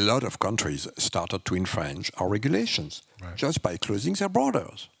 a lot of countries started to infringe our regulations just by closing their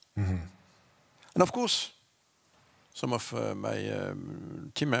borders. And of course, some of my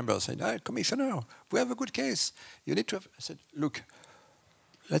team members said, hey, Commissioner, we have a good case. You need to have... I said, look,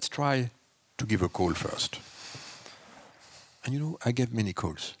 let's try to give a call first. And you know, I gave many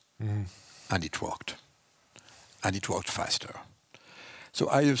calls. And it worked. And it worked faster. So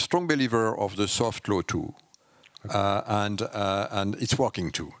I'm a strong believer of the soft law too. And it's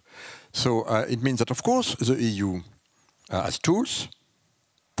working too. So it means that, of course, the EU has tools,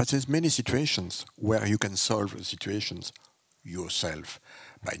 but there's many situations where you can solve the situations yourself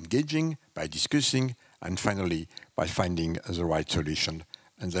by engaging, by discussing, and finally by finding the right solution,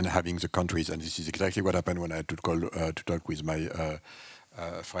 and then having the countries. And this is exactly what happened when I had to talk with my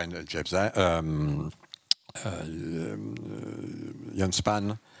friend Jens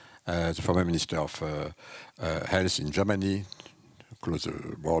Spahn, the former Minister of Health in Germany, close the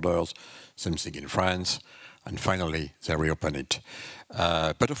borders, same thing in France, and finally they reopen it.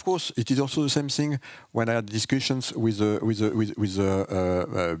 But of course, it is also the same thing when I had discussions with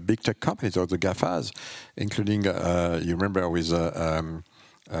big tech companies or the GAFAs, including, you remember, with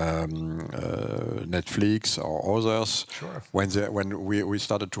Netflix or others, when we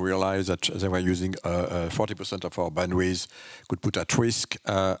started to realize that they were using 40% of our bandwidth, could put at risk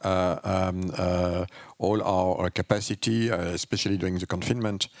all our capacity, especially during the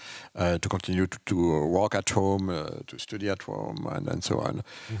confinement, to continue to work at home, to study at home, and so on.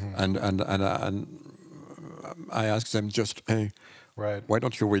 And I asked them just, hey, why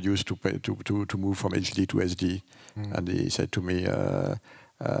don't you reduce to move from HD to SD? And he said to me,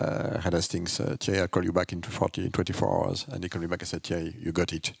 had Hastings, Thierry, I'll call you back in 24 hours. And he called me back and said, Thierry, you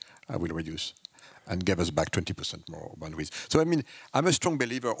got it. I will reduce. And gave us back 20% more bandwidth. So, I mean, I'm a strong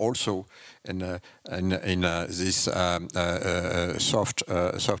believer also in this soft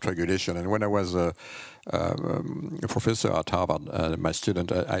regulation. And when I was a professor at Harvard, my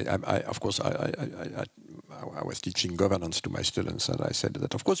student, of course, I I was teaching governance to my students, and I said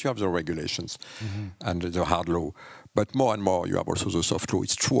that, of course, you have the regulations and the hard law, but more and more you have also the soft law.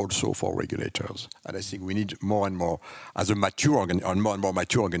 It's true also for regulators. And I think we need more and more, as a more and more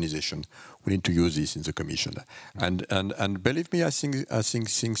mature organization, we need to use this in the Commission. And believe me, I think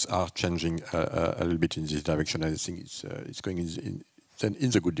things are changing a little bit in this direction. I think it's going in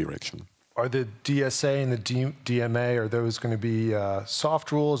the good direction. Are the DSA and the DMA, are those going to be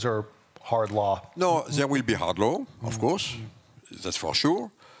soft rules or hard law? No, there will be hard law, of course. That's for sure.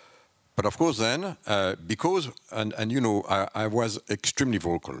 But of course then, because, and you know, I was extremely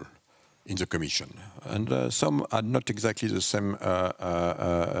vocal in the Commission. And some had not exactly the same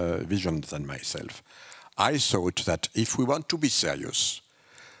vision than myself. I thought that if we want to be serious,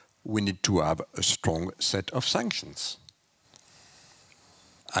 we need to have a strong set of sanctions.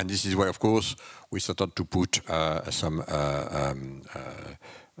 And this is why, of course, we started to put some,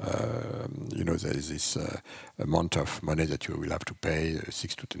 you know, there is this amount of money that you will have to pay,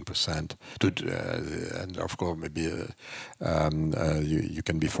 6 to 10%, and of course, maybe you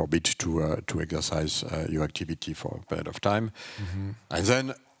can be forbid to exercise your activity for a period of time. And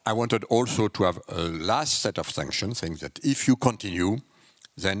then I wanted also to have a last set of sanctions, saying that if you continue,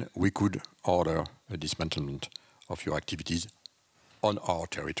 then we could order a dismantlement of your activities on our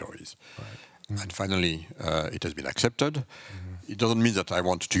territories. Right. And finally, it has been accepted. It doesn't mean that I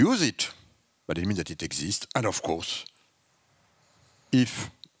want to use it, but it means that it exists. And of course, if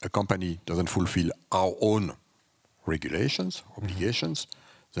a company doesn't fulfill our own regulations, obligations,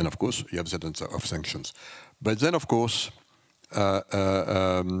 then of course you have set of sanctions. But then of course,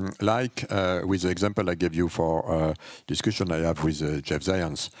 like with the example I gave you for discussion I have with Jeff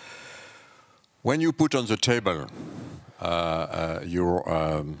Zients, when you put on the table your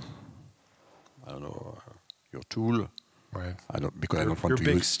I don't know, your tool. Right. Because I don't want to use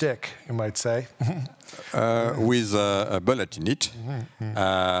your big stick, you might say. With a bullet in it.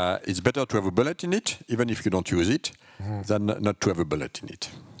 It's better to have a bullet in it, even if you don't use it, than not to have a bullet in it.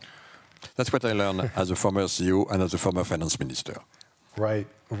 That's what I learned as a former CEO and as a former finance minister. Right,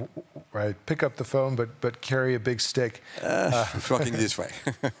 right. Pick up the phone, but carry a big stick. It's working this way.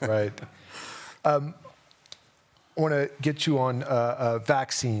 Right. I want to get you on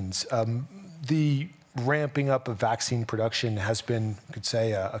vaccines. The ramping up of vaccine production has been, you could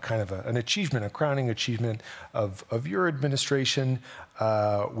say, a kind of an achievement, a crowning achievement of your administration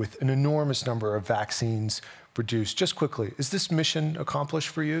with an enormous number of vaccines produced. Just quickly, is this mission accomplished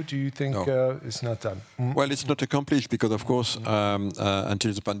for you? Do you think it's not done? Well, it's not accomplished because, of course,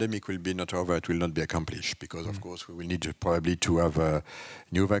 until the pandemic will be not over, it will not be accomplished because, of course, we will need probably to have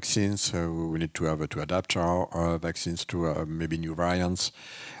new vaccines. We will need to have to adapt our vaccines to maybe new variants.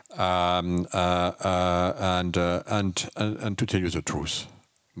 And to tell you the truth,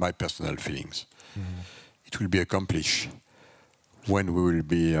 my personal feelings, it will be accomplished when we will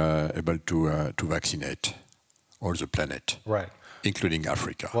be able to vaccinate all the planet, right, including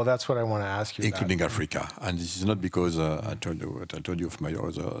Africa. Well, that's what I want to ask you including about. Africa. And this is not because I told you of my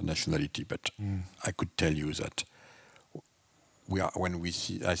other nationality, but I could tell you that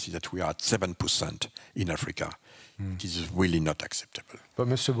I see that we are at 7% in Africa. It is really not acceptable. But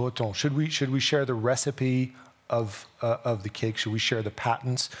Mr. Breton, should we share the recipe of the cake? Should we share the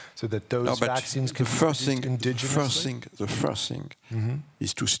patents so that those vaccines can be produced indigenously? The first thing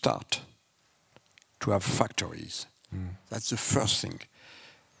is to start to have factories. That's the first thing.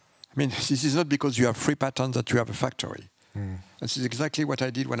 I mean, this is not because you have free patents that you have a factory. This is exactly what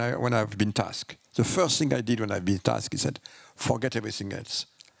I did when I've been tasked. The first thing I did when I've been tasked is that forget everything else.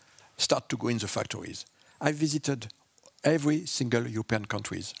 Start to go in the factories. I visited every single European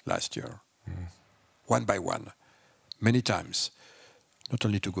countries last year, one by one, many times. Not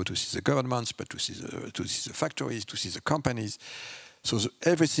only to go to see the governments, but to see the factories, to see the companies. So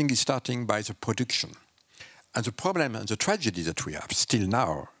everything is starting by the production. And the problem and the tragedy that we have still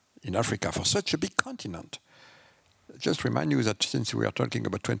now in Africa for such a big continent, just remind you that since we are talking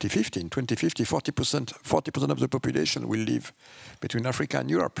about 2050, in 2050, 40% of the population will live between Africa and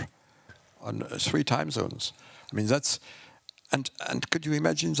Europe on 3 time zones. I mean, that's... And could you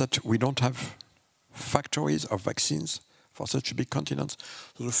imagine that we don't have factories of vaccines for such a big continent?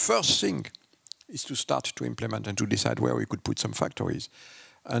 So the first thing is to start to implement and to decide where we could put some factories.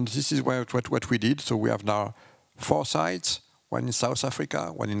 And this is what we did. So we have now 4 sites, one in South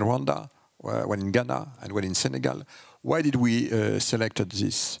Africa, one in Rwanda, one in Ghana, and one in Senegal. Why did we select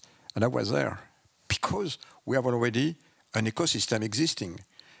this? And I was there because we have already an ecosystem existing.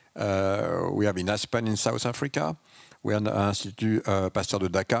 We have in Aspen in South Africa, We are an Institut Pasteur de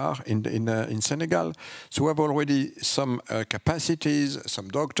Dakar in Senegal. So we have already some capacities, some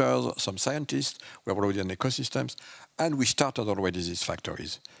doctors, some scientists. We have already an ecosystems, and we started already these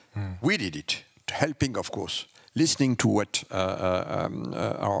factories. We did it, helping, of course, listening to what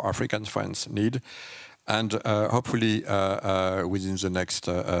our African friends need, and hopefully within the next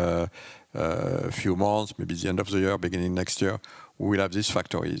few months, maybe the end of the year, beginning next year, we will have these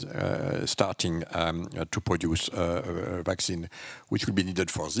factories starting to produce a vaccine, which will be needed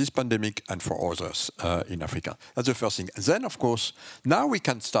for this pandemic and for others in Africa. That's the first thing. Then, of course, now we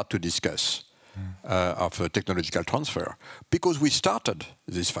can start to discuss of technological transfer, because we started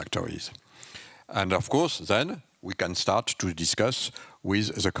these factories. And of course, then we can start to discuss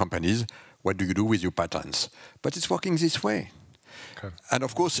with the companies, what do you do with your patents? But it's working this way. Okay. And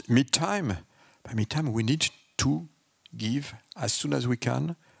of course, by meantime, we need to give as soon as we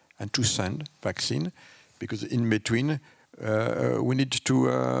can and to send vaccine, because in between we need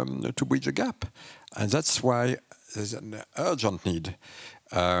to bridge a gap. And that's why there's an urgent need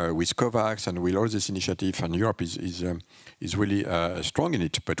with COVAX and with all this initiative, and Europe is really strong in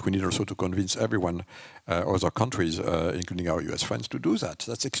it, but we need also to convince everyone, other countries, including our US friends, to do that.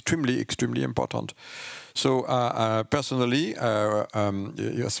 That's extremely, extremely important. So personally,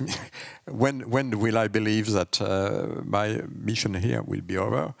 you ask me, when will I believe that my mission here will be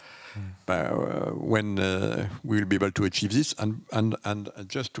over? When we will be able to achieve this? And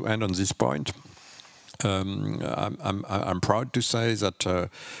just to end on this point, I'm proud to say that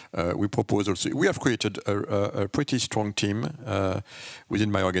we propose also. We have created a pretty strong team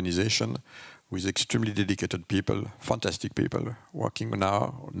within my organization, with extremely dedicated people, fantastic people, working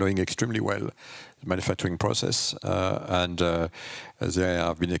now, knowing extremely well the manufacturing process, and they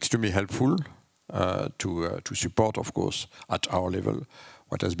have been extremely helpful to support, of course, at our level,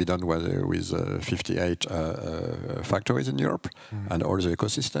 what has been done with 58 factories in Europe and all the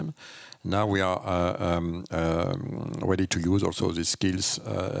ecosystem. Now we are ready to use also these skills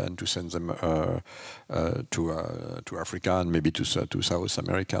and to send them to Africa and maybe to South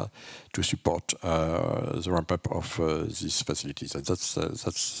America to support the ramp-up of these facilities. And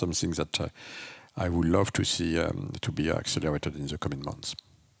that's something that I would love to see to be accelerated in the coming months.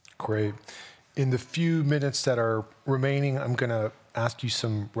 Great. In the few minutes that are remaining, I'm going to ask you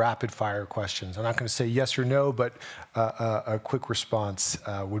some rapid-fire questions. I'm not going to say yes or no, but a quick response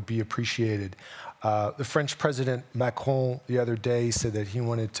would be appreciated. The French President Macron the other day said that he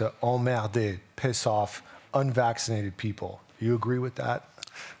wanted to emmerder, piss off unvaccinated people. Do you agree with that?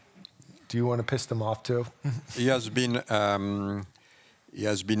 Do you want to piss them off too? He has been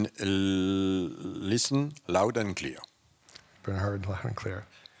listened loud and clear. Been heard loud and clear.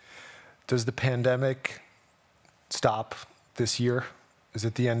 Does the pandemic stop this year? Is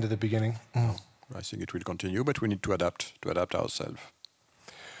it the end of the beginning? No, I think it will continue, but we need to adapt ourselves.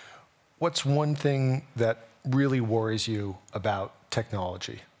 What's one thing that really worries you about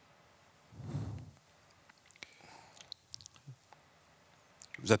technology?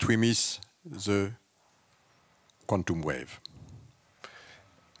 That we miss the quantum wave.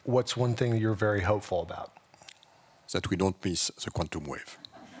 What's one thing you're very hopeful about? That we don't miss the quantum wave.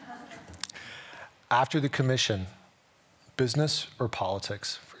 After the commission, business or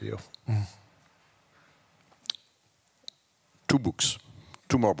politics for you? Two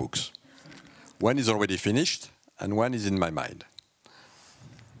more books. One is already finished, and one is in my mind.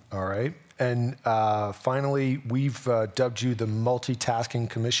 All right. And finally, we've dubbed you the multitasking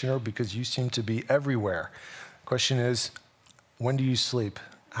commissioner because you seem to be everywhere. Question is, when do you sleep?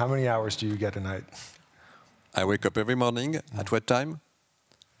 How many hours do you get a night? I wake up every morning. At what time?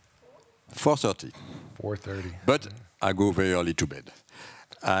 4:30. 4:30. But I go very early to bed.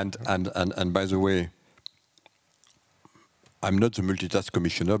 And by the way, I'm not the multitask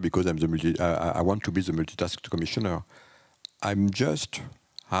commissioner because I want to be the multitask commissioner. I'm just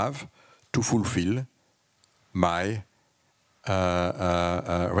have to fulfill my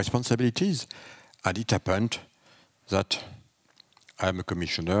responsibilities. And it happened that I'm a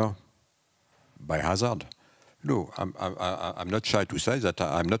commissioner by hazard. No, I'm not shy to say that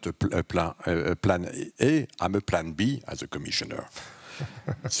I'm not a plan A, I'm a plan B as a commissioner.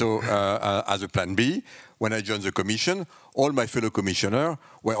 So as a plan B, when I joined the commission, all my fellow commissioners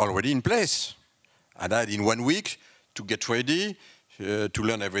were already in place. And I had in 1 week to get ready, to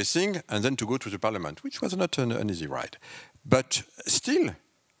learn everything, and then to go to the parliament, which was not an easy ride. But still,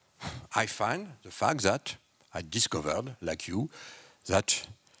 I find the fact that I discovered, like you, that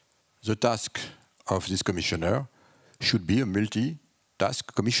the task of this commissioner should be a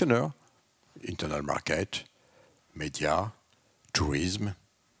multi-task commissioner. Internal market, media, tourism,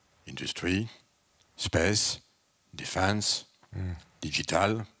 industry, space, defense,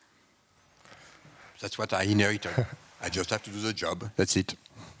 digital. That's what I inherited. I just have to do the job. That's it.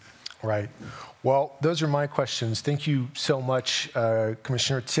 Right. Well, those are my questions. Thank you so much,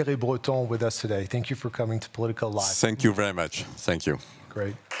 Commissioner Thierry Breton, with us today. Thank you for coming to Politico Live. Thank you very much. Thank you.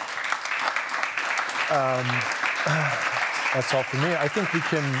 Great. That's all for me. I think we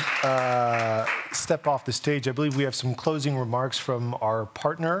can step off the stage. I believe we have some closing remarks from our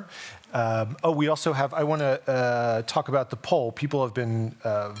partner. We also have, I want to talk about the poll. People have been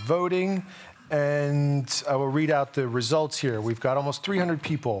voting, and I will read out the results here. We've got almost 300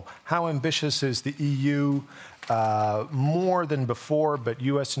 people. How ambitious is the EU? More than before, but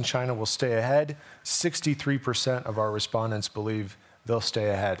US and China will stay ahead. 63% of our respondents believe they'll stay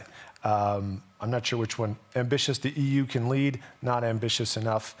ahead. I'm not sure which one. Ambitious, the EU can lead. Not ambitious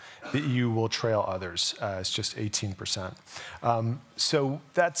enough, the EU will trail others. It's just 18%. So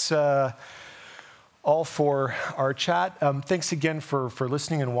that's all for our chat. Thanks again for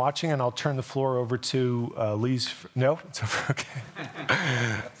listening and watching, and I'll turn the floor over to Lise. No? It's over. Okay.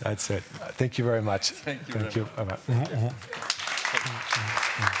 That's it. Thank you very much. Thank you. Thank you.